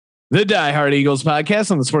The Die Hard Eagles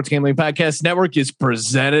podcast on the Sports Gambling Podcast Network is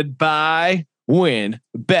presented by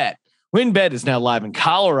WynnBET. WynnBET is now live in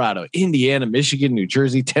Colorado, Indiana, Michigan, New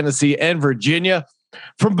Jersey, Tennessee, and Virginia.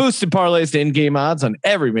 From boosted parlays to in-game odds on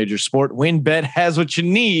every major sport, WynnBET has what you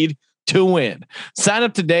need to win. Sign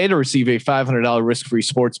up today to receive a $500 risk-free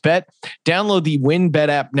sports bet. Download the WynnBET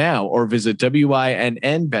app now or visit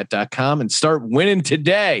wynnbet.com and start winning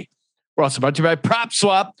today. We're also brought to you by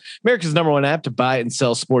PropSwap, America's #1 app to buy and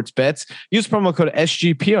sell sports bets. Use promo code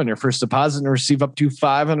SGP on your first deposit and receive up to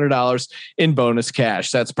 $500 in bonus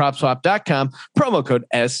cash. That's PropSwap.com, promo code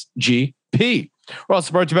SGP. We're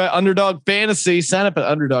also brought to you by Underdog Fantasy. Sign up at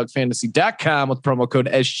UnderdogFantasy.com with promo code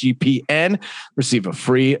SGPN. Receive a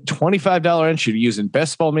free $25 entry using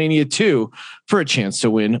Best Ball Mania 2 for a chance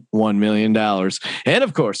to win $1 million. And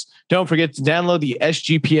of course, don't forget to download the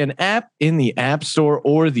SGPN app in the App Store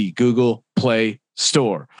or the Google Play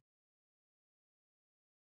Store.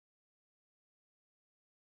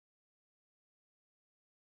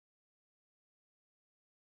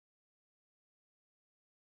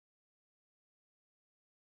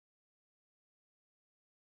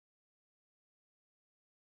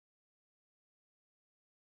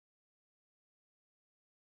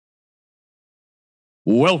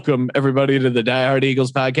 Welcome everybody to the Die Hard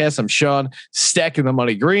Eagles podcast. I'm Sean, stacking the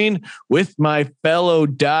money green with my fellow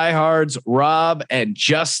diehards, Rob and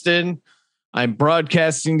Justin. I'm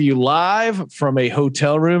broadcasting to you live from a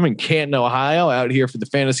hotel room in Canton, Ohio, out here for the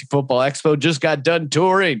Fantasy Football Expo. Just got done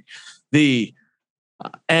touring the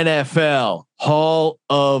NFL Hall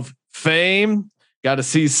of Fame. Got to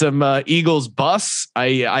see some Eagles bus.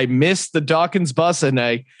 I missed the Dawkins bus, and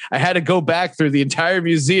I had to go back through the entire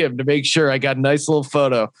museum to make sure I got a nice little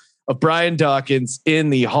photo of Brian Dawkins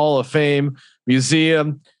in the Hall of Fame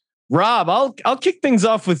museum. Rob, I'll kick things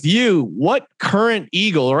off with you. What current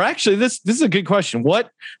Eagle, or actually this is a good question.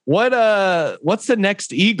 What's the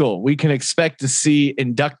next Eagle we can expect to see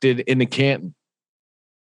inducted into Canton?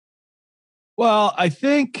 Well, I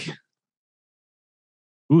think.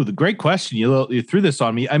 Ooh, the great question. You threw this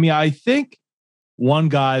on me. I mean, I think one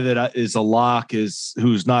guy that is a lock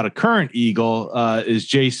who's not a current Eagle is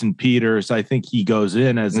Jason Peters. I think he goes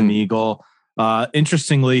in as an Eagle.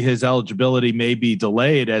 Interestingly, his eligibility may be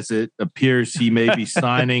delayed as it appears he may be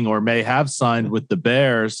signing or may have signed with the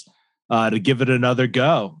Bears to give it another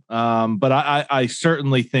go. But I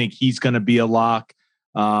certainly think he's going to be a lock.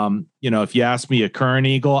 If you ask me a current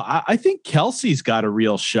Eagle, I think Kelsey's got a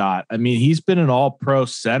real shot. I mean, he's been an all-pro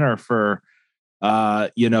center for,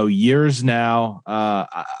 years now.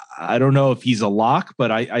 I don't know if he's a lock,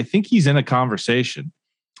 but I think he's in a conversation.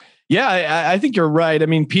 Yeah, I think you're right. I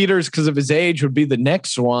mean, Peters, because of his age, would be the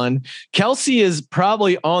next one. Kelsey is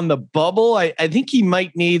probably on the bubble. I think he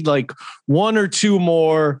might need like one or two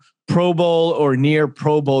more Pro Bowl or near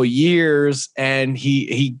Pro Bowl years, and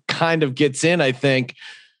he kind of gets in, I think.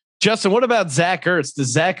 Justin, what about Zach Ertz?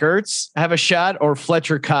 Does Zach Ertz have a shot, or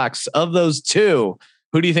Fletcher Cox? Of those two,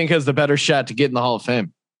 who do you think has the better shot to get in the Hall of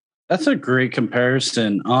Fame? That's a great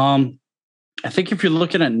comparison. I think if you're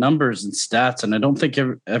looking at numbers and stats, and I don't think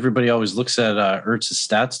everybody always looks at Ertz's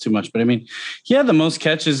stats too much, but I mean, he had the most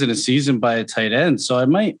catches in a season by a tight end. So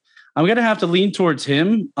I'm going to have to lean towards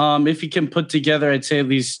him. If he can put together, I'd say at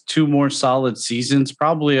least two more solid seasons,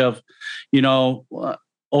 probably of,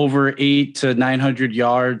 over 800 to 900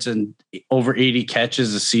 yards and over 80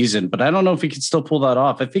 catches a season. But I don't know if he can still pull that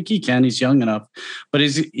off. I think he can. He's young enough, but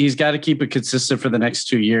he's got to keep it consistent for the next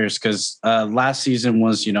 2 years. Cause last season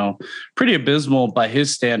was, pretty abysmal by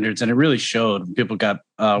his standards. And it really showed. People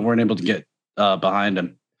weren't able to get behind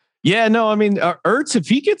him. Yeah, no, I mean, Ertz, if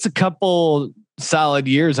he gets a couple solid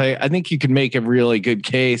years, I think you can make a really good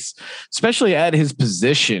case, especially at his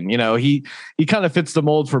position. He kind of fits the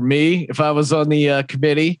mold for me. If I was on the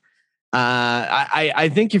committee, I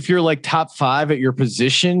think if you're like top 5 at your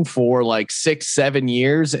position for like 6-7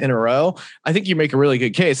 years in a row, I think you make a really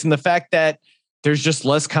good case. And the fact that there's just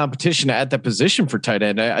less competition at that position for tight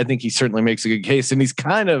end, I think he certainly makes a good case. And he's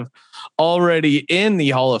kind of already in the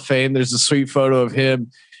Hall of Fame. There's a sweet photo of him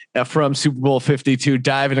from Super Bowl 52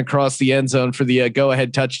 diving across the end zone for the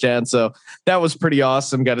go-ahead touchdown. So that was pretty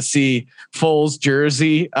awesome. Got to see Foles'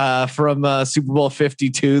 jersey from Super Bowl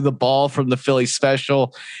 52, the ball from the Philly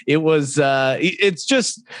special. It was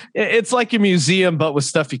it's like a museum, but with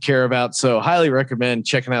stuff you care about. So highly recommend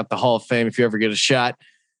checking out the Hall of Fame if you ever get a shot.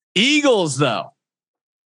 Eagles, though,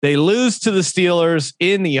 they lose to the Steelers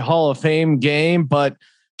in the Hall of Fame game, but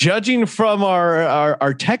judging from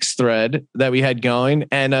our text thread that we had going,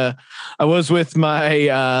 and I was with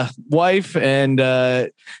my wife and her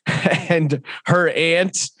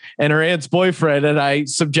aunt and her aunt's boyfriend, and I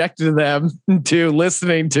subjected them to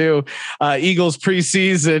listening to Eagles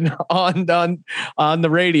preseason on the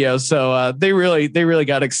radio. So they really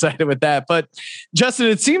got excited with that. But Justin,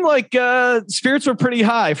 it seemed like spirits were pretty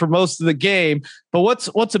high for most of the game. But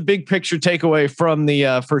what's a big picture takeaway from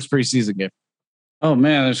the first preseason game? Oh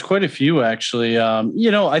man, there's quite a few actually.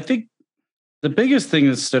 I think the biggest thing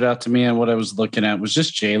that stood out to me and what I was looking at was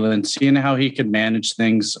just Jalen, seeing how he could manage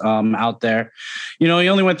things out there. He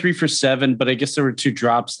only went 3 for 7, but I guess there were 2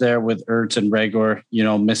 drops there with Ertz and Reagor,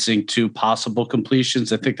 missing 2 possible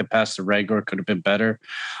completions. I think the pass to Reagor could have been better,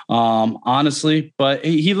 honestly, but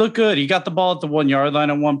he looked good. He got the ball at the 1 yard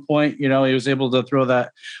line at one point. He was able to throw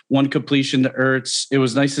that one completion to Ertz. It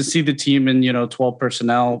was nice to see the team in, 12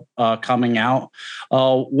 personnel coming out.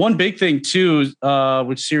 One big thing too,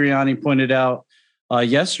 which Sirianni pointed out,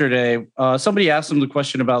 yesterday, somebody asked him the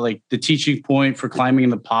question about like the teaching point for climbing in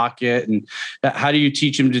the pocket and how do you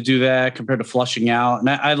teach him to do that compared to flushing out. And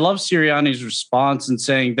I love Sirianni's response and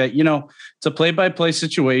saying that, it's a play-by-play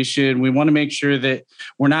situation. We want to make sure that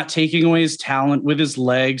we're not taking away his talent with his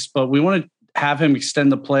legs, but we want to have him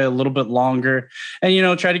extend the play a little bit longer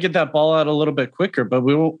and, try to get that ball out a little bit quicker, but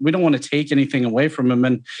we don't want to take anything away from him.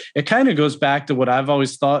 And it kind of goes back to what I've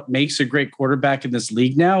always thought makes a great quarterback in this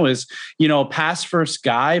league now is, a pass first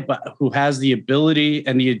guy, but who has the ability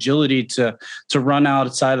and the agility to run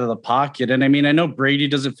outside of the pocket. And I mean, I know Brady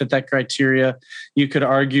doesn't fit that criteria, you could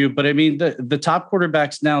argue, but I mean, the top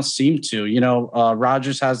quarterbacks now seem to,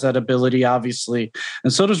 Rodgers has that ability, obviously,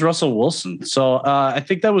 and so does Russell Wilson. So I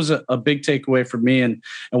think that was a big takeaway for me. And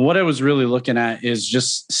what I was really looking at is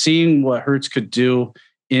just seeing what Hurts could do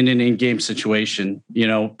in an in-game situation,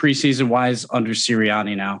 preseason wise under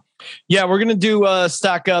Sirianni now. Yeah, we're going to do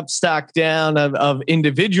stock up, stock down of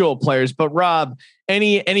individual players. But Rob,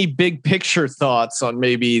 any big picture thoughts on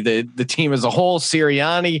maybe the team as a whole,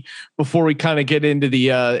 Sirianni, before we kind of get into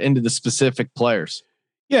the specific players?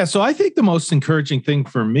 Yeah, so I think the most encouraging thing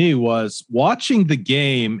for me was watching the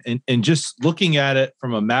game and just looking at it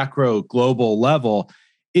from a macro global level.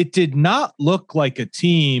 It did not look like a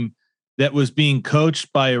team that was being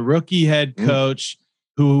coached by a rookie head coach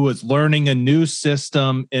who was learning a new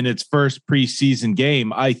system in its first preseason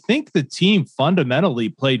game. I think the team fundamentally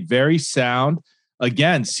played very sound.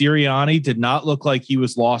 Again, Sirianni did not look like he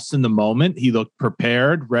was lost in the moment. He looked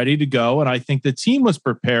prepared, ready to go. And I think the team was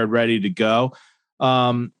prepared, ready to go.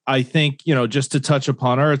 I think, just to touch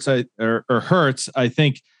upon Hurts, I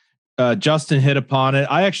think Justin hit upon it.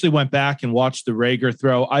 I actually went back and watched the Reagor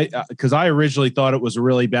throw. Because I originally thought it was a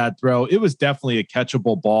really bad throw. It was definitely a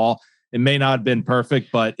catchable ball. It may not have been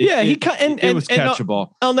perfect, but it was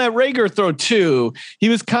catchable. On that Reagor throw too, he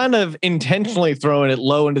was kind of intentionally throwing it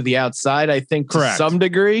low into the outside, I think, to some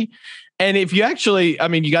degree. And if you actually,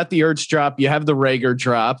 you got the Ertz drop, you have the Reagor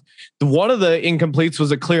drop. One of the incompletes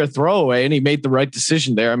was a clear throwaway, and he made the right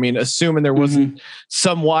decision there. Assuming there wasn't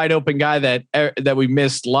some wide open guy that we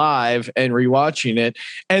missed live and rewatching it.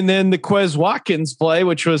 And then the Quez Watkins play,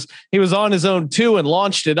 which was he was on his own too and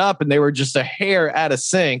launched it up, and they were just a hair out of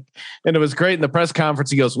sync. And it was great in the press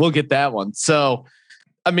conference. He goes, "We'll get that one." So,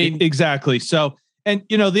 exactly. So. And,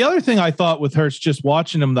 the other thing I thought with Hurts, just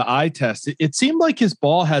watching him, the eye test, it seemed like his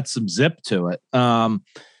ball had some zip to it.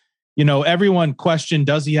 Everyone questioned,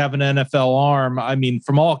 does he have an NFL arm?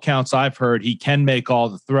 From all accounts I've heard, he can make all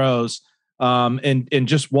the throws. And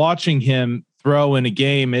just watching him throw in a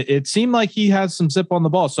game, it seemed like he has some zip on the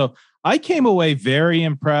ball. So I came away very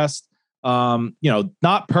impressed.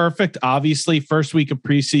 Not perfect, obviously. First week of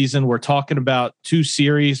preseason, we're talking about 2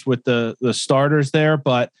 series with the starters there,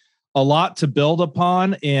 but a lot to build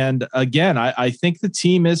upon. And again, I think the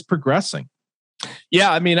team is progressing.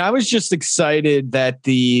 Yeah. I was just excited that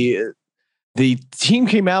the team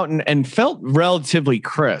came out and felt relatively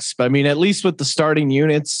crisp. At least with the starting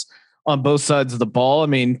units on both sides of the ball,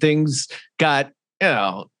 things got,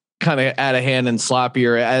 kind of out of hand and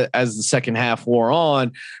sloppier as the second half wore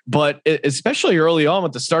on, but especially early on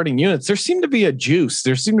with the starting units, there seemed to be a juice.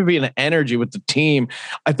 There seemed to be an energy with the team.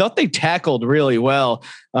 I thought they tackled really well.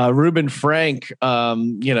 Reuben Frank,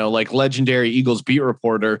 like legendary Eagles beat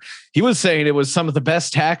reporter, he was saying it was some of the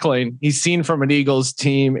best tackling he's seen from an Eagles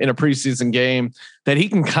team in a preseason game that he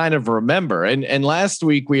can kind of remember. And last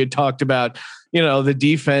week we had talked about, the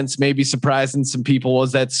defense may be surprising some people.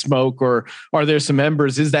 Was that smoke or are there some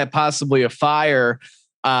embers? Is that possibly a fire?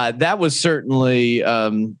 That was certainly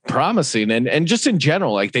promising. And just in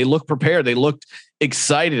general, like they look prepared, they looked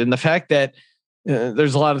excited. And the fact that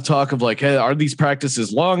there's a lot of talk of like, hey, are these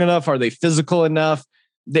practices long enough? Are they physical enough?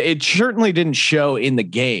 It certainly didn't show in the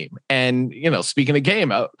game. And, speaking of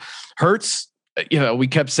game, Hurts, we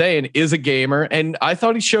kept saying is a gamer, and I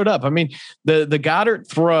thought he showed up. I mean, the Goddard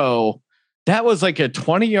throw, that was like a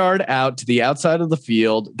 20-yard out to the outside of the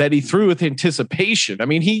field that he threw with anticipation. I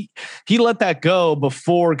mean, he let that go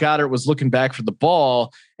before Goddard was looking back for the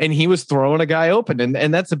ball, and he was throwing a guy open.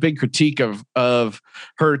 And that's a big critique of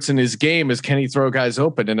Hurts in his game, is can he throw guys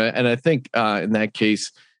open? And I think in that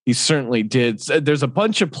case, he certainly did. There's a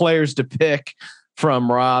bunch of players to pick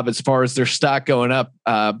from, Rob, as far as their stock going up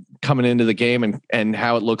coming into the game and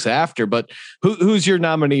how it looks after. But who's your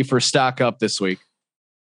nominee for stock up this week?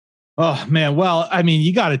 Oh man. Well, I mean,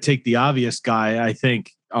 you got to take the obvious guy, I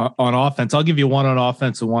think, on offense. I'll give you one on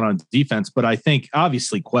offense and one on defense, but I think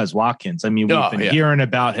obviously Quez Watkins. I mean, we've been hearing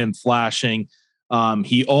about him flashing.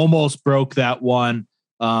 He almost broke that one,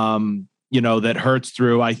 that Hurts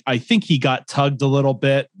through. I think he got tugged a little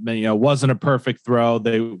bit, wasn't a perfect throw.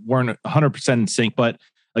 They weren't 100% in sync, but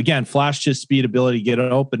again, flashed his speed, ability to get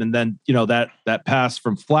it open. And then, that pass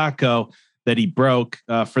from Flacco that he broke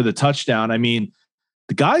for the touchdown. I mean,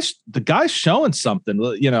 the guy's showing something.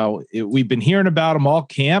 We've been hearing about him all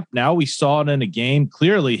camp. Now we saw it in a game.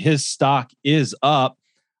 Clearly his stock is up.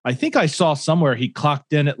 I think I saw somewhere he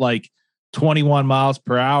clocked in at like 21 miles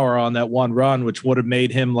per hour on that one run, which would have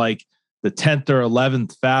made him like the 10th or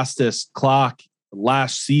 11th fastest clock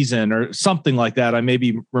last season or something like that. I may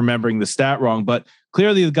be remembering the stat wrong, but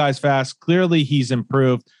clearly the guy's fast. Clearly he's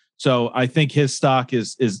improved. So I think his stock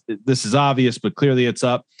is this is obvious, but clearly it's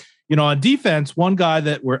up. On defense, one guy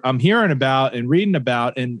that I'm hearing about and reading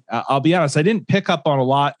about, and I'll be honest, I didn't pick up on a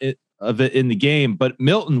lot of it in the game, but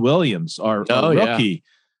Milton Williams, our rookie,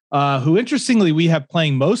 who interestingly we have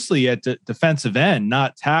playing mostly at defensive end,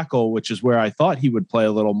 not tackle, which is where I thought he would play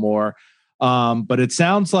a little more. But it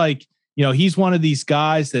sounds like, he's one of these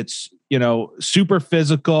guys that's, super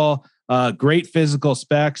physical, great physical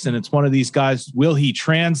specs. And it's one of these guys, will he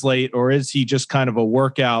translate, or is he just kind of a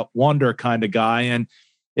workout wonder kind of guy? And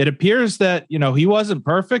it appears that, he wasn't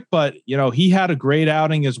perfect, but, he had a great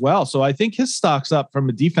outing as well. So I think his stock's up from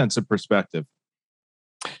a defensive perspective.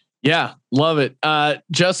 Yeah. Love it.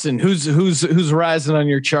 Justin, who's rising on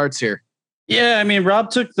your charts here? Yeah, I mean, Rob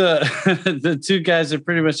took the two guys that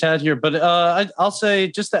pretty much had here, but I'll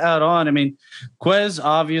say, just to add on, I mean, Quez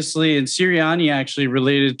obviously, and Sirianni actually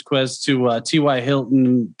related Quez to T.Y.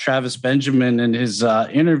 Hilton, Travis Benjamin in his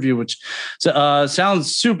interview, which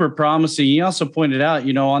sounds super promising. He also pointed out,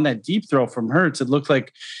 on that deep throw from Hurts, it looked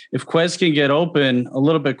like if Quez can get open a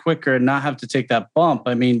little bit quicker and not have to take that bump,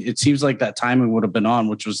 I mean, it seems like that timing would have been on,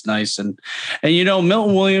 which was nice. And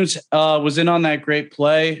Milton Williams was in on that great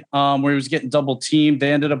play where he was getting double teamed.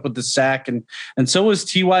 They ended up with the sack, and so was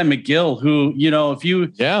T.Y. McGill, who, if you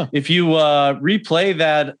replay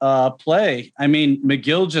that play, I mean,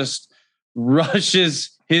 McGill just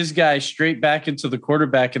rushes his guy straight back into the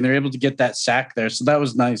quarterback, and they're able to get that sack there. So that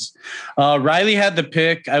was nice. Riley had the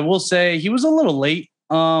pick. I will say he was a little late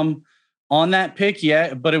on that pick.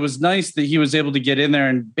 Yeah, but it was nice that he was able to get in there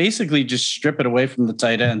and basically just strip it away from the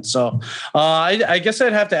tight end. So I guess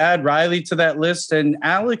I'd have to add Riley to that list. And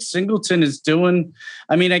Alex Singleton is doing,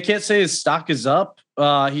 I mean, I can't say his stock is up.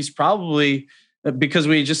 He's probably, because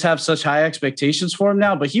we just have such high expectations for him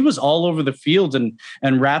now, but he was all over the field and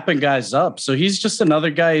wrapping guys up. So he's just another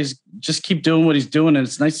guy who's just keep doing what he's doing. And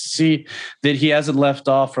it's nice to see that he hasn't left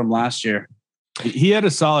off from last year. He had a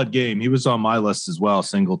solid game. He was on my list as well,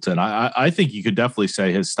 Singleton. I think you could definitely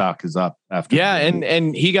say his stock is up after. Yeah,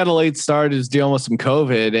 and he got a late start. Is dealing with some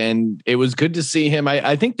COVID, and it was good to see him.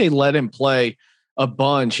 I think they let him play a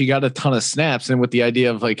bunch. He got a ton of snaps, and with the idea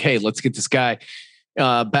of like, hey, let's get this guy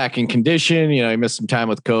back in condition. He missed some time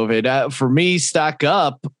with COVID. For me, stock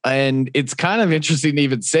up, and it's kind of interesting to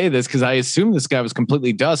even say this because I assume this guy was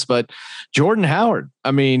completely dust, but Jordan Howard.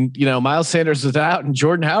 I mean, Miles Sanders was out, and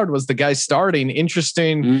Jordan Howard was the guy starting.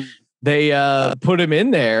 Interesting, they put him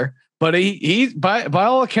in there, but he by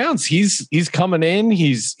all accounts, he's coming in.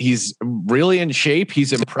 He's really in shape.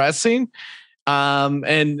 He's impressing.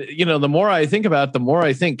 And the more I think about it, the more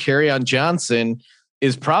I think Kerryon Johnson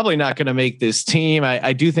is probably not going to make this team.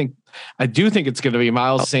 I do think it's going to be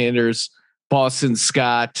Miles Sanders, Boston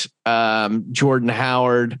Scott, Jordan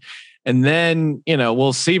Howard, and then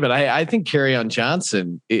we'll see. But I think Kerryon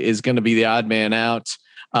Johnson is going to be the odd man out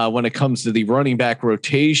when it comes to the running back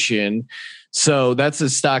rotation. So that's a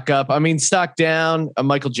stock up. I mean, stock down.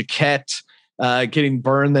 Michael Jacquet getting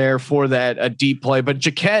burned there for that a deep play, but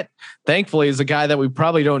Jacquet, thankfully, is a guy that we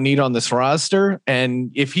probably don't need on this roster.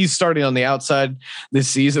 And if he's starting on the outside this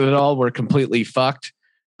season at all, we're completely fucked.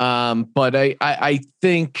 But I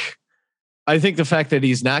think the fact that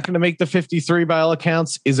he's not going to make the 53 by all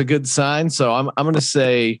accounts is a good sign. So I'm going to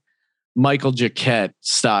say Michael Jacquet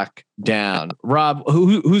stock down. Rob,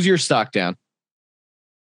 who's your stock down?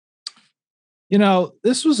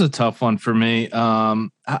 This was a tough one for me.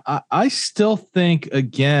 I still think,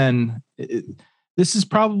 again, this is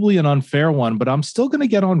probably an unfair one, but I'm still going to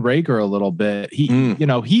get on Rager a little bit.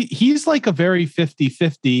 He's like a very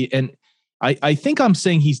 50-50. And I think I'm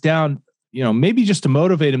saying he's down, maybe just to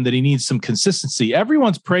motivate him, that he needs some consistency.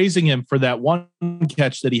 Everyone's praising him for that one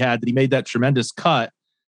catch that he made that tremendous cut.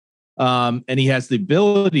 And he has the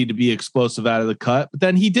ability to be explosive out of the cut, but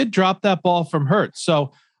then he did drop that ball from Hurts.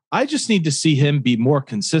 So I just need to see him be more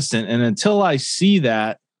consistent. And until I see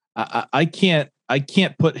that, I can't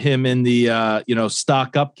put him in the,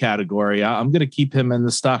 stock up category. I'm going to keep him in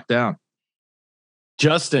the stock down.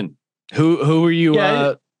 Justin, who are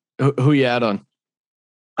you, who you out on?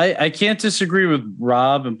 I can't disagree with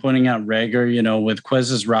Rob and pointing out Rager, with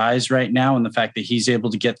Quez's rise right now and the fact that he's able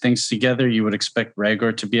to get things together, you would expect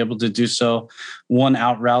Rager to be able to do so. One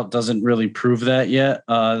out route doesn't really prove that yet.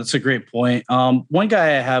 That's a great point. One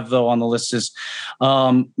guy I have, though, on the list is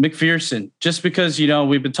McPherson, just because,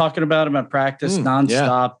 we've been talking about him at practice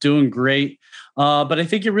nonstop, doing great. But I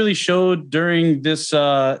think it really showed during this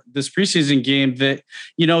preseason game that,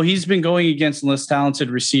 he's been going against less talented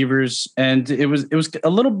receivers. And it was a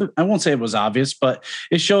little bit, I won't say it was obvious, but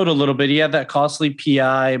it showed a little bit. He had that costly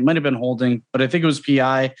PI. It might have been holding, but I think it was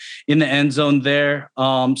PI in the end zone there.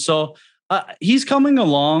 So he's coming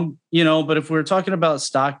along, but if we're talking about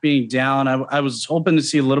stock being down, I was hoping to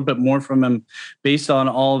see a little bit more from him based on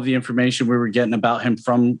all of the information we were getting about him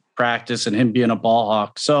from practice and him being a ball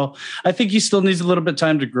hawk. So I think he still needs a little bit of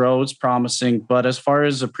time to grow. It's promising, but as far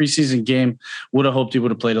as a preseason game, would have hoped he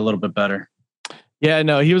would have played a little bit better. Yeah,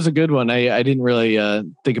 no, he was a good one. I didn't really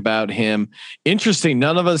think about him. Interesting.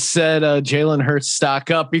 None of us said Jalen Hurts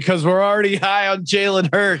stock up because we're already high on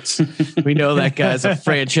Jalen Hurts. We know that guy's a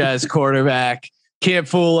franchise quarterback. Can't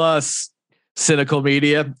fool us. Cynical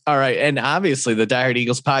media. All right. And obviously the Die Hard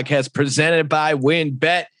Eagles podcast presented by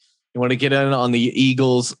WinBet. You want to get in on the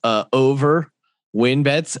Eagles over win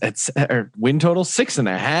bets or win total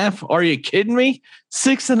 6.5. Are you kidding me?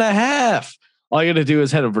 6.5. All you got to do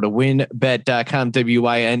is head over to winbet.com,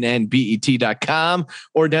 WINNBET.com,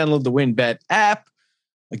 or download the WinBet app.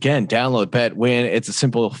 Again, download Bet Win. It's a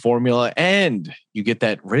simple formula, and you get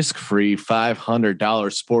that risk-free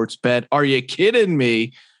 $500 sports bet. Are you kidding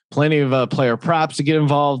me? Plenty of player props to get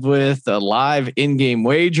involved with, live in-game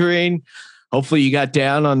wagering. Hopefully you got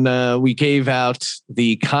down on, we gave out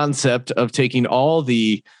the concept of taking all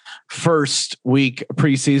the first week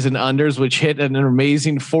preseason unders, which hit an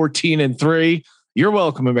amazing 14-3. You're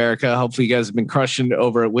welcome, America. Hopefully you guys have been crushing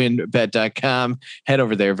over at winbet.com. Head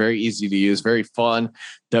over there. Very easy to use. Very fun.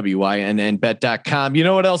 WINNBet.com. You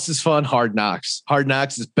know what else is fun? Hard Knocks. Hard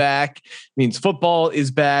Knocks is back. Means football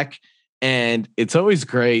is back. And it's always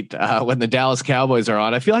great when the Dallas Cowboys are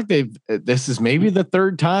on. I feel like this is maybe the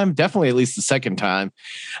third time, definitely at least the second time.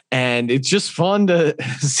 And it's just fun to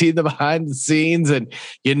see the behind the scenes, and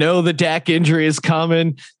the Dak injury is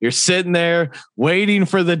coming. You're sitting there waiting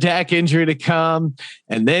for the Dak injury to come.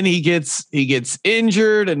 And then he gets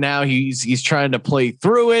injured, and now he's trying to play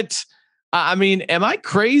through it. I mean, am I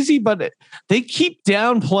crazy? But they keep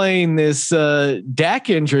downplaying this Dak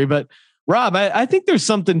injury, but Rob, I think there's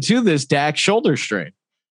something to this Dak shoulder strain.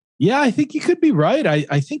 Yeah, I think you could be right.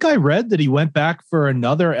 I think I read that he went back for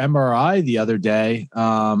another MRI the other day.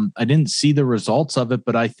 I didn't see the results of it,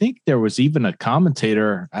 but I think there was even a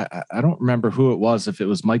commentator. I don't remember who it was, if it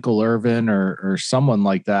was Michael Irvin or someone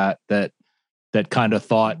like that kind of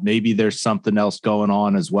thought maybe there's something else going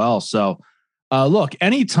on as well. So look,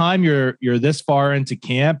 anytime you're this far into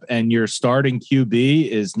camp and your starting QB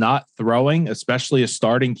is not throwing, especially a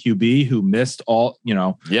starting QB who missed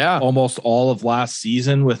almost all of last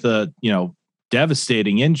season with a,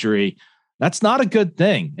 devastating injury, that's not a good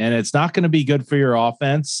thing. And it's not going to be good for your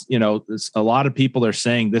offense. A lot of people are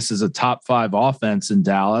saying this is a top 5 offense in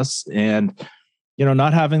Dallas, and,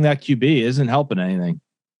 not having that QB isn't helping anything.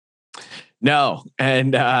 No.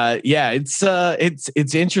 And it's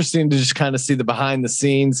interesting to just kind of see the behind the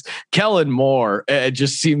scenes. Kellen Moore, it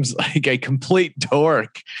just seems like a complete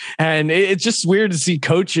dork. And it's just weird to see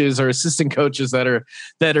coaches or assistant coaches that are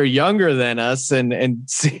younger than us. And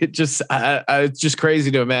see it just, it's just crazy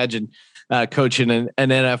to imagine coaching an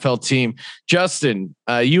NFL team. Justin,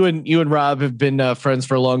 you and Rob have been friends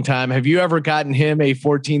for a long time. Have you ever gotten him a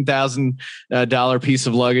 $14,000 piece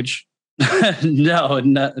of luggage? No,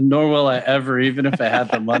 nor will I ever, even if I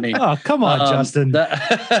had the money. Oh, come on, Justin.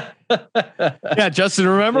 Yeah, Justin,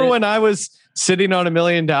 remember when I was sitting on $1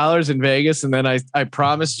 million in Vegas, and then I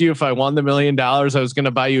promised you if I won the $1 million, I was going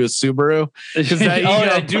to buy you a Subaru.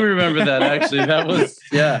 I do remember that actually. That was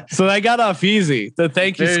So I got off easy. So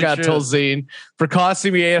thank you, Scott Tolzien, for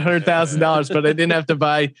costing me $800,000, but I didn't have to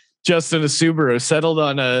buy Justin a Subaru. Settled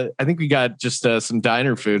on I think we got just some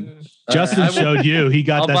diner food. Justin showed you. He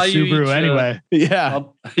got that Subaru anyway.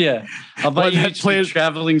 I'll buy you each a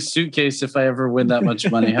traveling suitcase if I ever win that much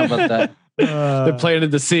money. How about that? They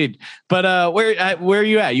planted the seed. But where are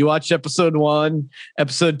you at? You watched episode 1.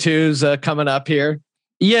 Episode 2's coming up here.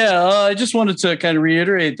 Yeah, I just wanted to kind of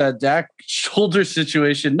reiterate that Dak shoulder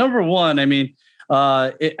situation. Number one, I mean,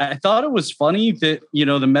 I thought it was funny that,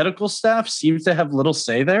 the medical staff seems to have little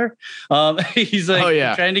say there. He's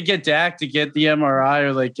like trying to get Dak to get the MRI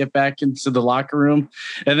or like get back into the locker room.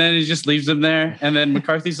 And then he just leaves him there. And then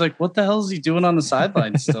McCarthy's like, what the hell is he doing on the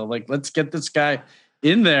sideline still? Like, let's get this guy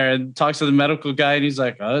in there, and talks to the medical guy. And he's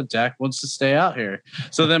like, oh, Dak wants to stay out here.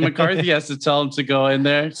 So then McCarthy has to tell him to go in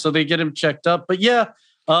there. So they get him checked up. But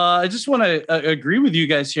I just want to agree with you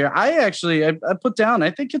guys here. I put down, I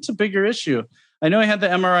think it's a bigger issue. I know he had the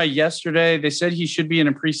MRI yesterday. They said he should be in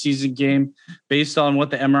a preseason game based on what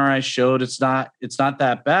the MRI showed. It's not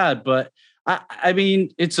that bad, but I mean,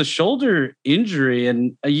 it's a shoulder injury,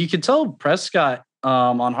 and you can tell Prescott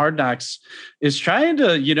on Hard Knocks is trying to,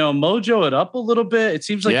 mojo it up a little bit. It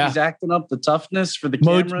seems like he's acting up the toughness for the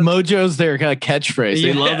cameras. Mojo's their kind of catchphrase.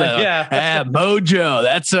 They love that. Yeah. Mojo.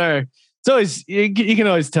 That's it's always, you can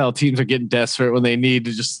always tell teams are getting desperate when they need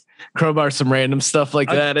to just crowbar some random stuff like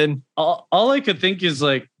that. And all I could think is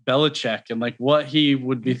like Belichick and like what he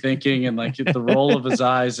would be thinking and like the roll of his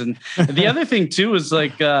eyes. And the other thing too is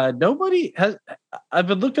like nobody has, I've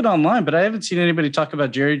been looking online, but I haven't seen anybody talk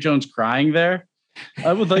about Jerry Jones crying there.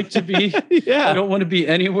 I would like to be. I don't want to be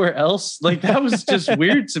anywhere else. Like that was just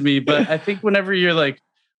weird to me. But I think whenever you're like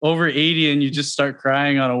over 80 and you just start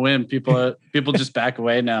crying on a whim, people just back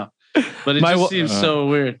away now. But it just seems so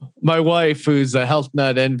weird. My wife, who's a health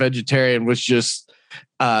nut and vegetarian, was just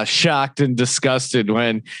shocked and disgusted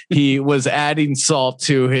when he was adding salt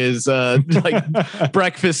to his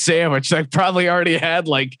breakfast sandwich. I probably already had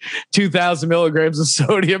like 2,000 milligrams of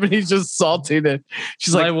sodium, and he's just salting it.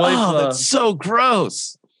 She's like, "Oh, that's so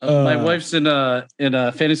gross." My wife's in a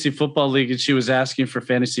fantasy football league, and she was asking for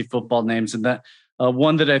fantasy football names, and that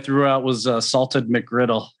one that I threw out was Salted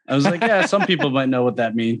McGriddle. I was like, yeah, some people might know what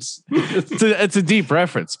that means. It's a deep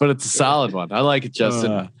reference, but it's a solid one. I like it,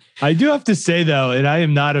 Justin. I do have to say though, and I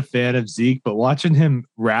am not a fan of Zeke, but watching him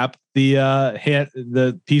wrap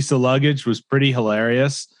the piece of luggage was pretty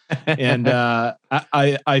hilarious. And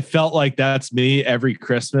I felt like that's me every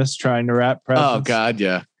Christmas trying to wrap presents. Oh God,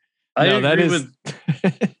 yeah.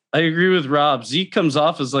 I agree with Rob. Zeke comes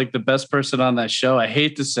off as like the best person on that show. I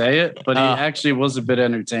hate to say it, but he actually was a bit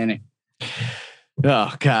entertaining.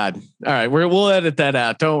 Oh God. All right. We'll edit that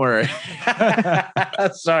out. Don't worry.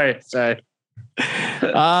 Sorry.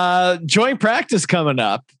 Joint practice coming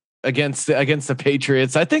up against the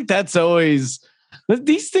Patriots. I think that's always,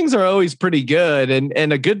 these things are always pretty good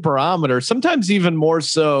and a good barometer, sometimes even more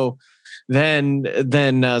so than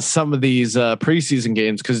some of these preseason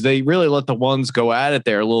games, because they really let the ones go at it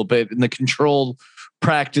there a little bit in the controlled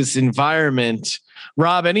practice environment.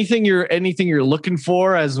 Rob, anything you're looking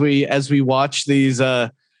for as we watch these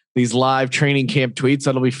live training camp tweets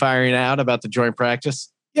that'll be firing out about the joint practice?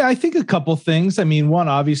 Yeah, I think a couple things. I mean, one,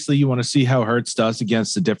 obviously you want to see how Hurts does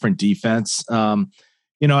against a different defense.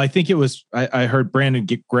 I think it was, I heard Brandon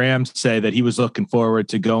Graham say that he was looking forward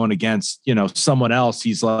to going against, someone else.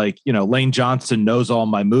 He's like, Lane Johnson knows all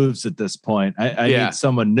my moves at this point. I need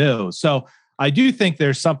someone new. So I do think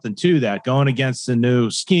there's something to that, going against a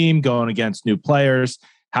new scheme, going against new players.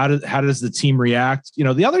 How does the team react?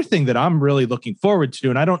 The other thing that I'm really looking forward to,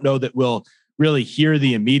 and I don't know that we'll really hear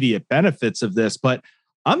the immediate benefits of this, but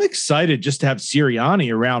I'm excited just to have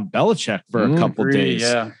Sirianni around Belichick for a couple days.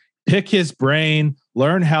 Yeah. Pick his brain,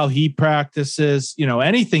 learn how he practices.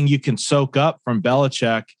 Anything you can soak up from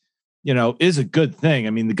Belichick, is a good thing.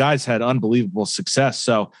 I mean, the guy's had unbelievable success.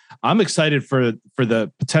 So I'm excited for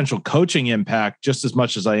the potential coaching impact just as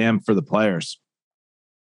much as I am for the players.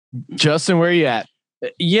 Justin, where are you at?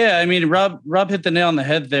 Yeah, I mean, Rob hit the nail on the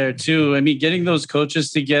head there too. I mean, getting those coaches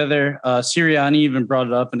together. Sirianni even brought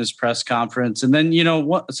it up in his press conference, and then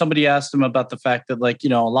somebody asked him about the fact that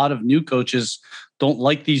a lot of new coaches don't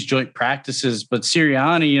like these joint practices, but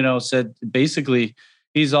Sirianni, said basically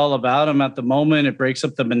he's all about them at the moment. It breaks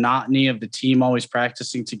up the monotony of the team always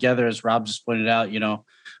practicing together, as Rob just pointed out.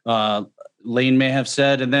 Lane may have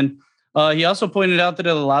said, and then he also pointed out that it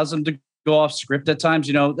allows them to go off script at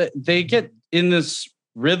times. They get in this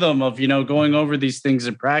rhythm of, going over these things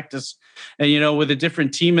in practice. And, with a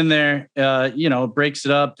different team in there, it breaks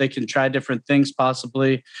it up. They can try different things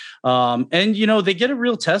possibly. And, they get a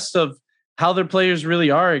real test of how their players really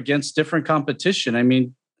are against different competition. I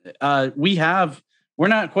mean, we're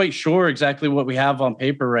not quite sure exactly what we have on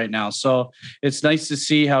paper right now. So it's nice to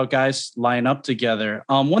see how guys line up together.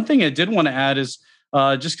 One thing I did want to add is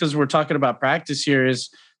just because we're talking about practice here is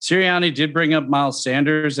Sirianni did bring up Miles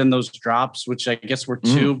Sanders and those drops, which I guess were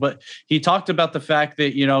two, but he talked about the fact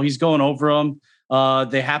that, he's going over them.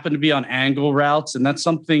 They happen to be on angle routes, and that's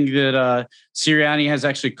something that Sirianni has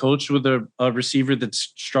actually coached with a receiver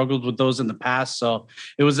that's struggled with those in the past. So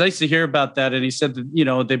it was nice to hear about that. And he said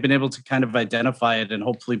that, they've been able to kind of identify it and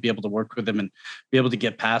hopefully be able to work with him and be able to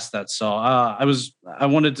get past that. So I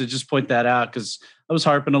wanted to just point that out because I was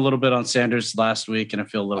harping a little bit on Sanders last week and I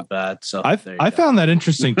feel a little bad. So I found that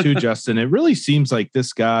interesting too, Justin. It really seems like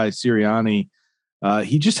this guy, Sirianni,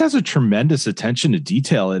 he just has a tremendous attention to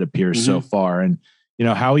detail, it appears so far. And,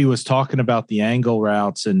 how he was talking about the angle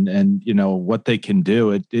routes and, what they can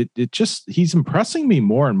do. It just, he's impressing me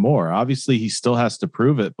more and more. Obviously he still has to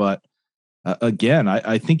prove it, but again,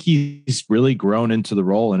 I think he's really grown into the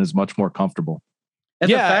role and is much more comfortable. And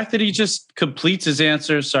the fact that he just completes his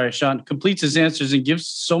answers, completes his answers and gives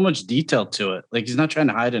so much detail to it. Like he's not trying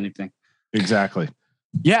to hide anything. Exactly.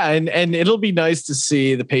 Yeah. And it'll be nice to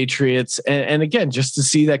see the Patriots. And again, just to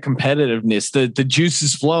see that competitiveness, the juice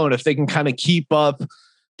is flowing. If they can kind of keep up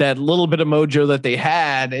that little bit of mojo that they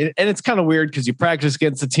had. And it's kind of weird because you practice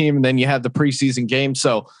against the team and then you have the preseason game.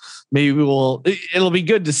 So maybe it'll be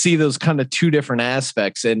good to see those kind of two different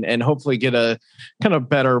aspects and hopefully get a kind of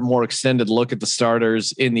better, more extended look at the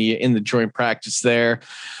starters in the joint practice there.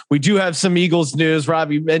 We do have some Eagles news.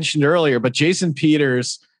 Rob, you mentioned earlier, but Jason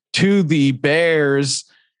Peters to the Bears.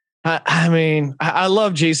 I mean, I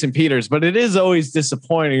love Jason Peters, but it is always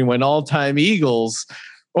disappointing when all-time Eagles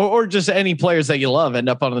or just any players that you love end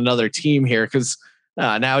up on another team here. Cause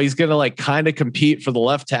now he's going to kind of compete for the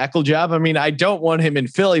left tackle job. I mean, I don't want him in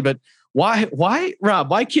Philly, but why Rob,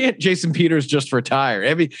 why can't Jason Peters just retire?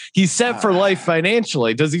 I mean, he's set for life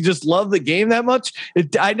financially. Does he just love the game that much?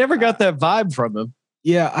 I never got that vibe from him.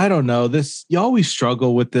 Yeah, I don't know. You always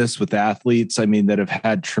struggle with this with athletes. I mean, that have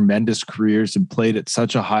had tremendous careers and played at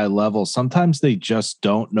such a high level. Sometimes they just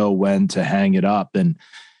don't know when to hang it up. And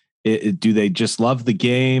do they just love the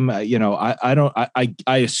game? I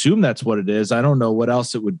assume that's what it is. I don't know what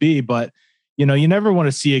else it would be, but you never want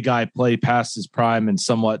to see a guy play past his prime and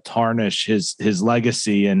somewhat tarnish his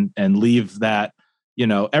legacy and leave that,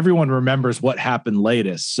 everyone remembers what happened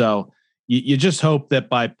latest. So you just hope that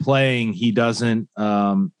by playing, he doesn't,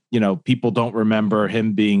 people don't remember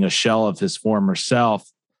him being a shell of his former self.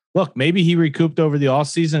 Look, maybe he recouped over the off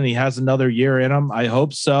season. He has another year in him. I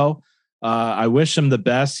hope so. I wish him the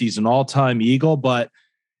best. He's an all-time Eagle, but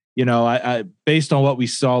I based on what we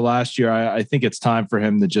saw last year, I think it's time for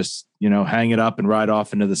him to just, hang it up and ride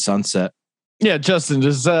off into the sunset. Yeah. Justin,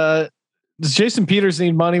 does Jason Peters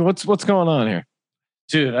need money? What's going on here?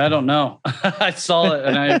 Dude, I don't know. I saw it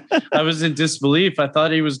and I was in disbelief. I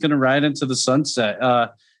thought he was going to ride into the sunset.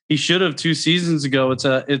 He should have 2 seasons ago.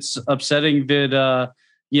 It's upsetting that,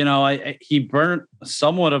 he burnt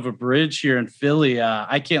somewhat of a bridge here in Philly.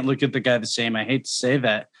 I can't look at the guy the same. I hate to say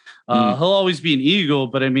that. He'll always be an Eagle,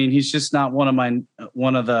 but I mean, he's just not one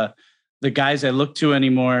of the guys I look to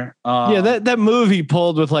anymore. That move he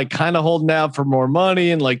pulled with kind of holding out for more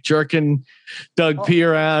money and jerking Doug P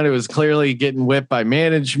around. It was clearly getting whipped by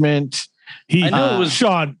management. I know it was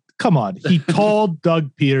Sean. Come on. He told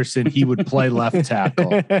Doug Peterson he would play left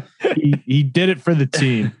tackle. He did it for the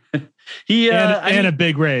team. And a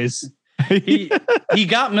big raise. he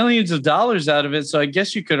got millions of dollars out of it. So I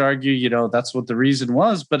guess you could argue, that's what the reason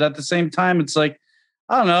was. But at the same time, it's I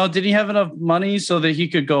don't know. Did he have enough money so that he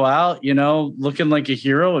could go out, looking like a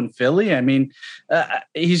hero in Philly? I mean,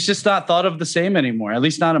 he's just not thought of the same anymore, at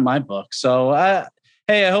least not in my book. So,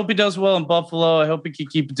 hey, I hope he does well in Buffalo. I hope he can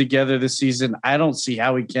keep it together this season. I don't see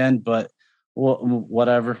how he can, but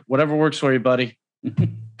whatever works for you, buddy.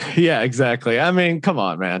 Yeah, exactly. I mean, come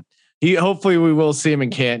on, man. Hopefully we will see him in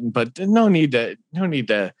Canton, but no need to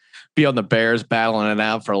be on the Bears battling it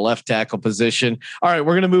out for a left tackle position. All right,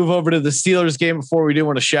 we're going to move over to the Steelers game. Before we do,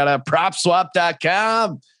 want to shout out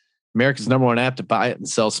PropSwap.com, America's #1 app to buy it and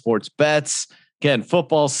sell sports bets. Again,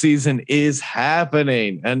 football season is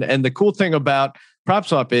happening, and the cool thing about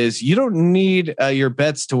PropSwap is you don't need your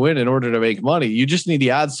bets to win in order to make money. You just need the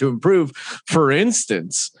odds to improve. For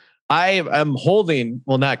instance, I am holding,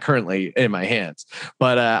 well, not currently in my hands,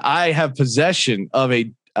 but I have possession of a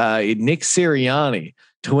Nick Sirianni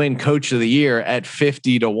to win Coach of the Year at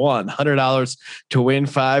 50 to 1, $100 to win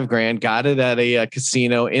 $5,000. Got it at a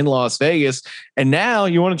casino in Las Vegas, and now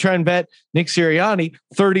you want to try and bet Nick Sirianni.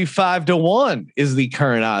 35 to 1 is the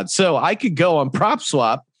current odds. So I could go on Prop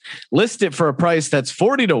Swap, list it for a price that's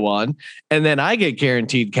 40 to 1, and then I get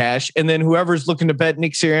guaranteed cash. And then whoever's looking to bet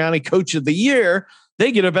Nick Sirianni Coach of the Year,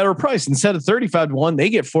 they get a better price. Instead of 35 to 1, they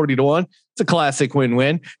get 40 to 1. It's a classic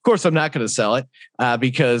win-win. Of course, I'm not going to sell it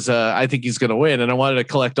because I think he's going to win, and I wanted to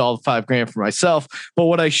collect all the $5,000 for myself. But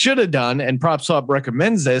what I should have done, and PropSwap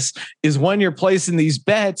recommends this, is when you're placing these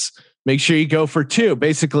bets, make sure you go for two.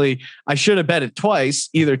 Basically, I should have bet it twice,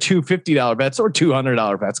 either two $50 bets or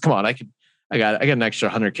 $200 bets. Come on, I got an extra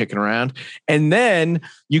 100 kicking around, and then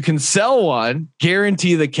you can sell one,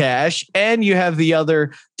 guarantee the cash, and you have the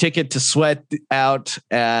other ticket to sweat out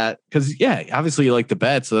at, because obviously you like the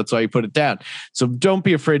bet, so that's why you put it down. So don't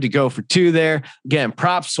be afraid to go for two there. Again,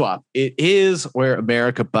 Prop Swap, it is where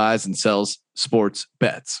America buys and sells sports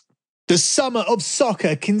bets. The summer of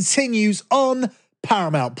soccer continues on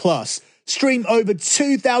Paramount Plus. Stream over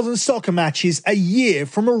 2,000 soccer matches a year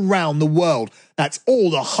from around the world. That's all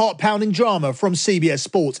the heart-pounding drama from CBS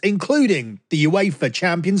Sports, including the UEFA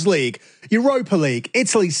Champions League, Europa League,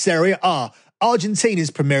 Italy's Serie A,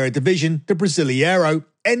 Argentina's Primera Division, the Brasileiro,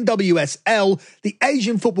 NWSL, the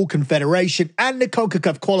Asian Football Confederation, and the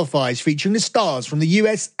CONCACAF qualifiers featuring the stars from the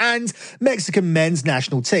US and Mexican men's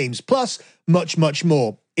national teams, plus much, much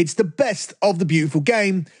more. It's the best of the beautiful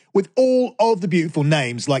game with all of the beautiful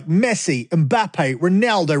names like Messi, Mbappe,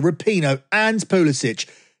 Ronaldo, Rapinoe, and Pulisic.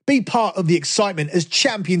 Be part of the excitement as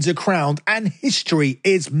champions are crowned and history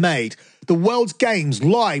is made. The world's games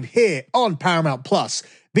live here on Paramount Plus.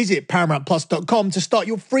 Visit ParamountPlus.com to start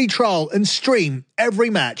your free trial and stream every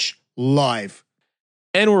match live.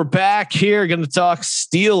 And we're back here going to talk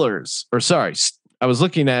Steelers. I was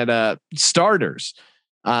looking at starters.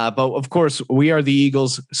 But of course, we are the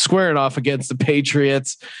Eagles squaring off against the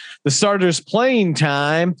Patriots. The starters playing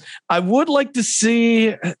time. I would like to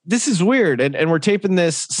see. This is weird, and we're taping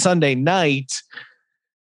this Sunday night.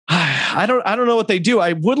 I don't know what they do.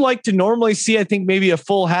 I would like to normally see, I think, maybe a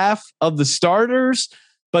full half of the starters,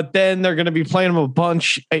 but then they're going to be playing them a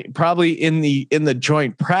bunch, probably in the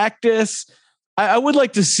joint practice. I would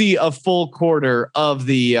like to see a full quarter of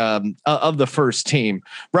the first team.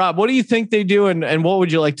 Rob, what do you think they do, and what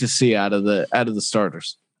would you like to see out of the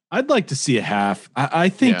starters? I'd like to see a half. I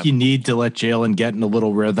think you need to let Jalen get in a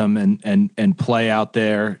little rhythm and play out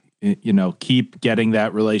there. You know, keep getting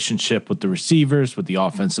that relationship with the receivers, with the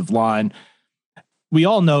offensive line. We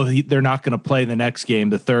all know they're not going to play the next game,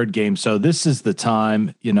 the third game. So this is the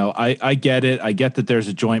time. You know, I get it. I get that there's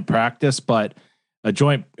a joint practice, but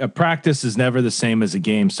a practice is never the same as a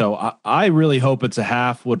game. So I really hope it's a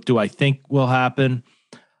half. What do I think will happen?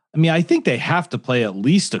 I mean, I think they have to play at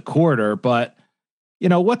least a quarter, but you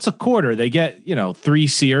know, what's a quarter? They get, 3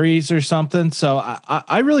 series or something. So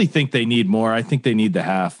I really think they need more. I think they need the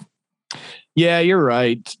half. Yeah, you're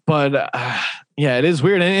right. But it is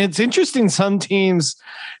weird. And it's interesting. Some teams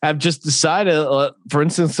have just decided, for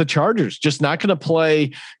instance, the Chargers just not going to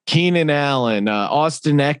play Keenan Allen,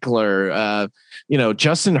 Austin Eckler,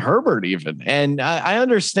 Justin Herbert even. And I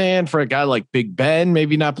understand for a guy like Big Ben,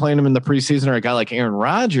 maybe not playing him in the preseason, or a guy like Aaron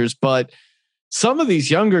Rodgers, but some of these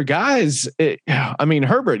younger guys,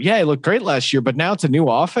 Herbert, he looked great last year, but now it's a new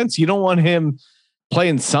offense. You don't want him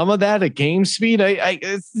playing some of that at game speed.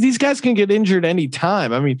 These guys can get injured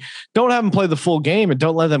anytime. I mean, don't have them play the full game and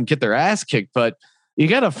don't let them get their ass kicked, but you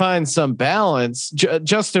got to find some balance.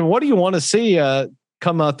 Justin, what do you want to see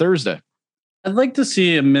come out Thursday? I'd like to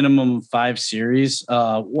see a minimum of 5 series.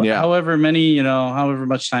 However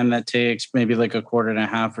much time that takes, maybe like a quarter and a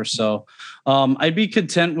half or so. I'd be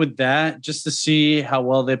content with that just to see how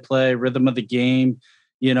well they play, rhythm of the game,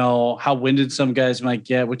 how winded some guys might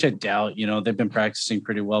get, which I doubt. They've been practicing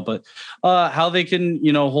pretty well, but how they can,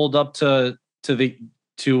 hold up to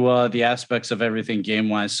the aspects of everything game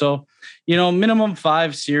wise. So, minimum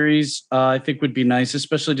 5 series, I think would be nice,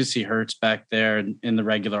 especially to see Hurts back there in the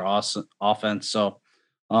regular offense. So,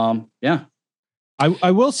 I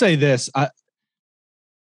will say this.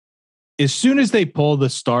 As soon as they pull the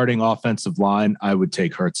starting offensive line, I would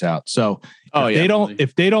take Hurts out. So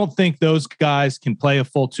if they don't think those guys can play a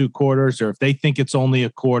full 2 quarters, or if they think it's only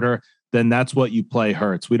a quarter, then that's what you play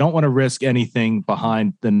Hurts. We don't want to risk anything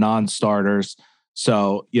behind the non-starters.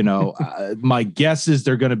 So, my guess is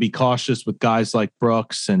they're going to be cautious with guys like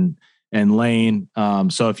Brooks and Lane.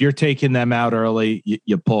 So if you're taking them out early,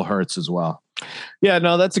 you pull Hurts as well. Yeah,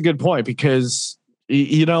 no, that's a good point, because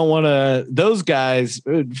you don't want to, those guys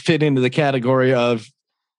fit into the category of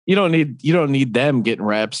you don't need them getting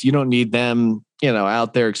reps. You don't need them,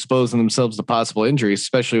 out there exposing themselves to possible injuries,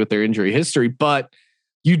 especially with their injury history. But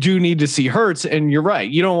you do need to see Hurts, and you're right.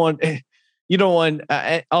 You don't want.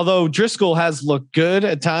 Although Driscoll has looked good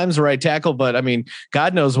at times, right tackle, but I mean,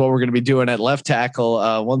 God knows what we're going to be doing at left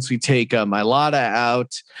tackle once we take Mailata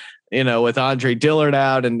out. With Andre Dillard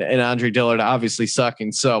out and Andre Dillard obviously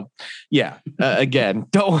sucking. So yeah, again,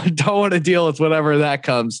 don't want to deal with whatever that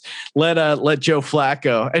comes. Let Joe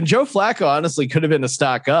Flacco, and Joe Flacco honestly could have been a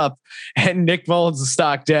stock up and Nick Mullins a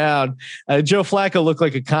stock down. Joe Flacco looked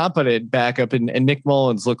like a competent backup and Nick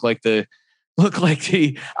Mullins looked like he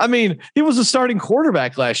was a starting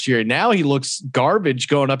quarterback last year. Now he looks garbage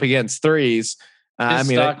going up against threes. His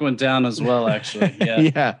stock went down as well, actually. Yeah.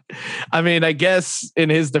 Yeah. I mean, I guess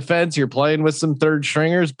in his defense, you're playing with some third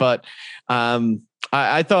stringers, but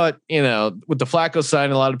I thought, with the Flacco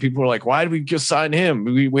sign, a lot of people were like, why did we just sign him?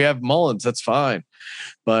 We have Mullins. That's fine.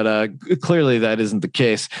 But clearly that isn't the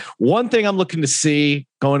case. One thing I'm looking to see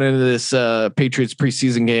going into this Patriots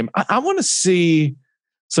preseason game, I want to see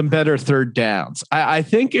some better third downs. I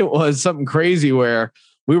think it was something crazy where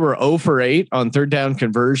we were 0 for 8 on third down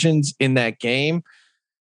conversions in that game.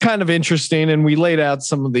 Kind of interesting. And we laid out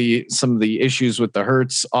some of the issues with the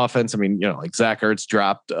Hurts offense. I mean, like Zach Ertz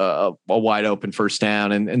dropped a wide open first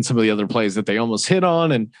down and some of the other plays that they almost hit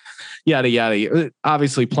on and yada, yada.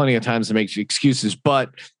 Obviously plenty of times to make excuses,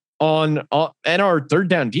 but and our third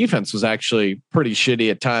down defense was actually pretty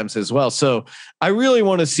shitty at times as well. So I really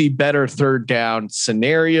want to see better third down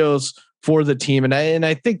scenarios for the team. And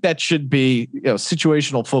I think that should be,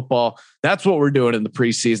 situational football. That's what we're doing in the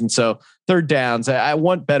preseason. So third downs, I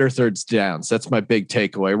want better third downs. That's my big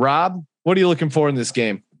takeaway. Rob, what are you looking for in this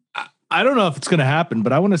game? I don't know if it's going to happen,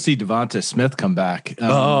 but I want to see Devonta Smith come back. In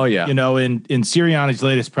Sirianni's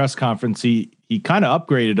latest press conference, he kind of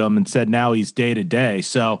upgraded him and said now he's day to day.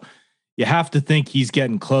 So you have to think he's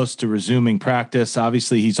getting close to resuming practice.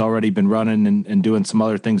 Obviously, he's already been running and doing some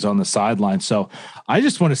other things on the sideline. So I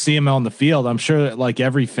just want to see him on the field. I'm sure that like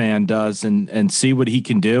every fan does and see what he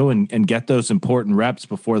can do and get those important reps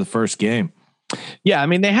before the first game. Yeah, I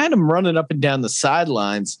mean, they had him running up and down the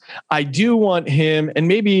sidelines. I do want him, and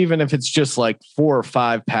maybe even if it's just like 4 or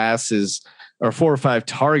 5 passes or 4 or 5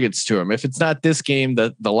 targets to him. If it's not this game,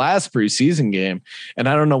 the last preseason game, and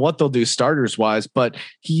I don't know what they'll do starters wise, but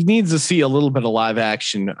he needs to see a little bit of live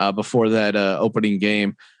action before that opening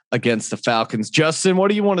game against the Falcons. Justin, what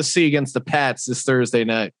do you want to see against the Pats this Thursday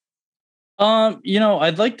night?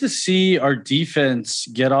 I'd like to see our defense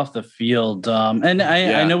get off the field.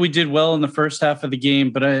 I know we did well in the first half of the game,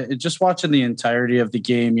 but just watching the entirety of the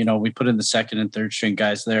game, we put in the second and third string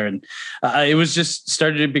guys there, and it was just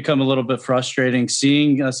started to become a little bit frustrating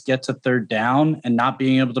seeing us get to third down and not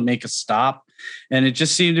being able to make a stop. And it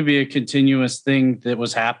just seemed to be a continuous thing that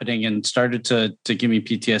was happening and started to give me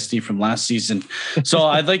PTSD from last season. So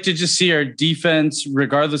I'd like to just see our defense,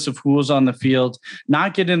 regardless of who was on the field,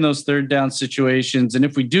 not get in those third down situations. And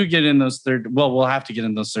if we do get in those we'll have to get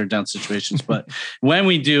in those third down situations. But when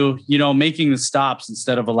we do, making the stops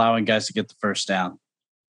instead of allowing guys to get the first down.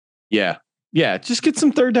 Yeah. Yeah, just get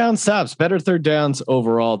some third down stops, better third downs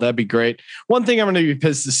overall. That'd be great. One thing I'm going to be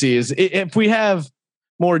pissed to see is if we have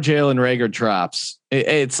more Jalen Reagor drops.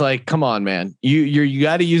 It's like, come on, man. You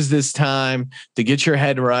got to use this time to get your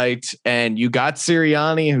head right. And you got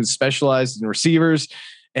Sirianni, who's specialized in receivers,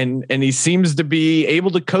 and he seems to be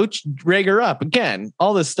able to coach Reagor up. Again,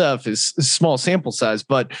 all this stuff is small sample size,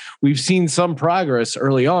 but we've seen some progress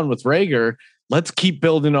early on with Reagor. Let's keep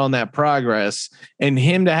building on that progress and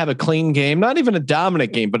him to have a clean game, not even a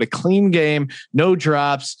dominant game, but a clean game, no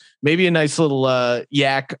drops, maybe a nice little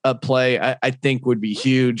yak play. I think would be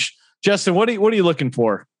huge. Justin, what are you looking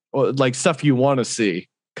for? Like stuff you want to see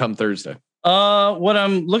come Thursday? What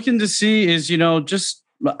I'm looking to see is,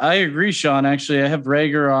 I agree, Sean. Actually, I have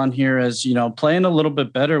Reagor on here as, playing a little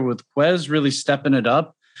bit better with Quez really stepping it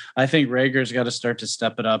up. I think Reagor's got to start to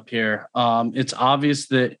step it up here. It's obvious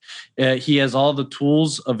that he has all the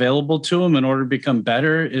tools available to him in order to become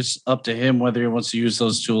better. It's up to him whether he wants to use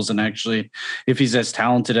those tools and actually if he's as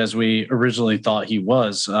talented as we originally thought he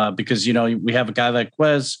was. Because, we have a guy like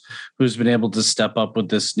Quez who's been able to step up with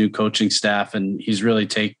this new coaching staff, and he's really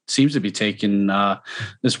seems to be taking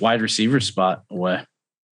this wide receiver spot away.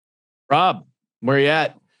 Rob, where you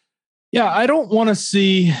at? Yeah, I don't want to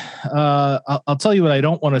see. I'll tell you what I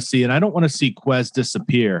don't want to see, and I don't want to see Quez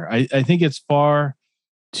disappear. I think it's far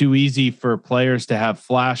too easy for players to have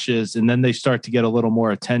flashes, and then they start to get a little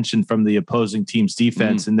more attention from the opposing team's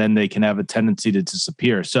defense, and then they can have a tendency to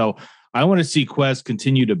disappear. So I want to see Quez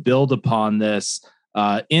continue to build upon this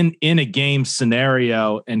in a game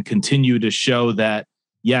scenario and continue to show that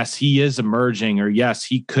yes, he is emerging, or yes,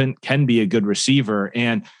 he can be a good receiver.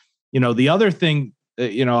 And, the other thing,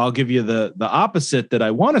 I'll give you the opposite that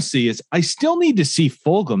I want to see is I still need to see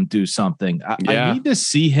Fulgham do something. I need to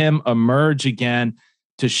see him emerge again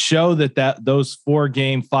to show that those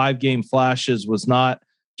 5-game flashes was not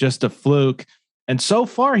just a fluke. And so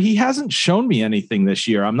far, he hasn't shown me anything this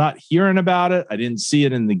year. I'm not hearing about it. I didn't see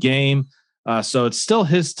it in the game. So it's still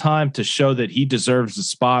his time to show that he deserves a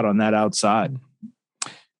spot on that outside.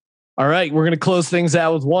 All right, we're going to close things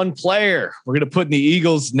out with one player. We're going to put in the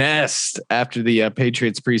Eagles' nest after the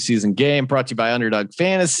Patriots preseason game, brought to you by Underdog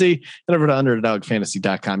Fantasy. Head over to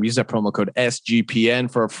underdogfantasy.com. Use that promo code SGPN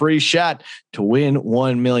for a free shot to win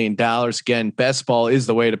 $1 million. Again, best ball is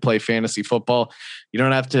the way to play fantasy football. You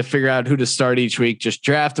don't have to figure out who to start each week. Just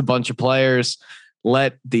draft a bunch of players,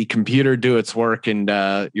 let the computer do its work, and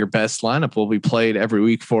your best lineup will be played every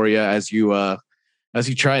week for you as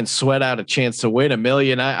you try and sweat out a chance to win $1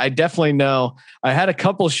 million. I definitely know I had a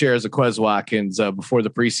couple shares of Quez Watkins before the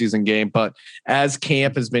preseason game, but as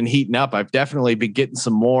camp has been heating up, I've definitely been getting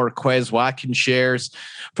some more Quez Watkins shares.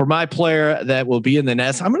 For my player that will be in the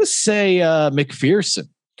nest, I'm going to say McPherson.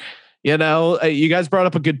 You guys brought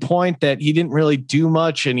up a good point that he didn't really do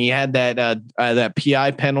much, and he had that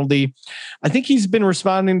PI penalty. I think he's been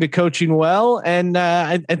responding to coaching well, and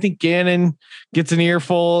I think Gannon gets an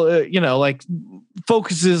earful.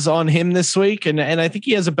 Focuses on him this week, and I think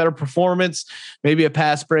he has a better performance, maybe a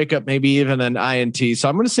pass breakup, maybe even an INT. So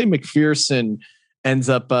I'm going to say McPherson ends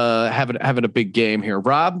up having a big game here.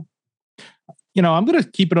 Rob, I'm going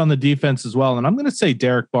to keep it on the defense as well, and I'm going to say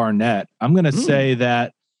Derek Barnett. I'm going to say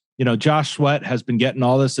that. Josh Sweat has been getting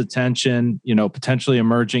all this attention, potentially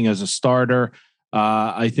emerging as a starter.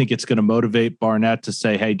 I think it's going to motivate Barnett to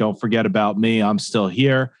say, hey, don't forget about me. I'm still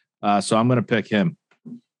here. So I'm going to pick him.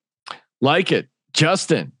 Like it.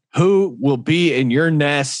 Justin, who will be in your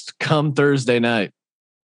nest come Thursday night?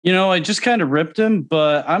 I just kind of ripped him,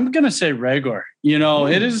 but I'm going to say Reagor.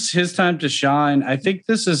 It is his time to shine. I think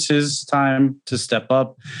this is his time to step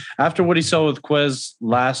up. After what he saw with Quez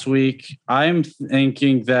last week, I'm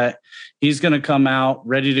thinking that he's going to come out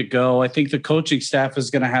ready to go. I think the coaching staff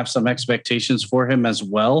is going to have some expectations for him as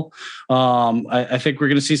well. I think we're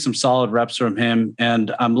going to see some solid reps from him,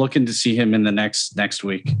 and I'm looking to see him in the next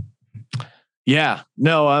week. Yeah,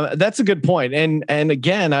 no, that's a good point. And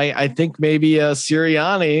again, I think maybe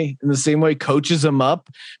Sirianni in the same way coaches him up,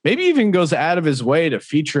 maybe even goes out of his way to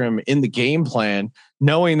feature him in the game plan,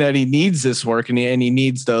 knowing that he needs this work and he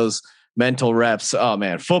needs those mental reps. Oh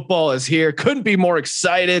man, football is here. Couldn't be more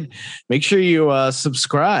excited. Make sure you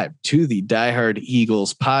subscribe to the Die Hard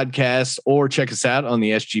Eagles podcast or check us out on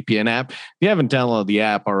the SGPN app. If you haven't downloaded the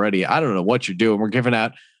app already, I don't know what you're doing. We're giving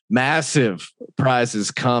out massive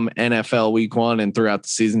prizes come NFL week 1 and throughout the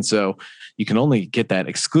season. So you can only get that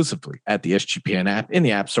exclusively at the SGPN app in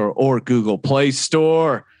the App Store or Google Play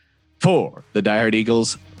Store. For the Die Hard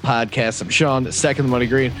Eagles podcast, I'm Sean, second the money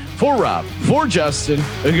green. For Rob, for Justin,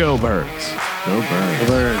 go Birds. Go Birds. Go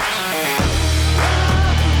Birds.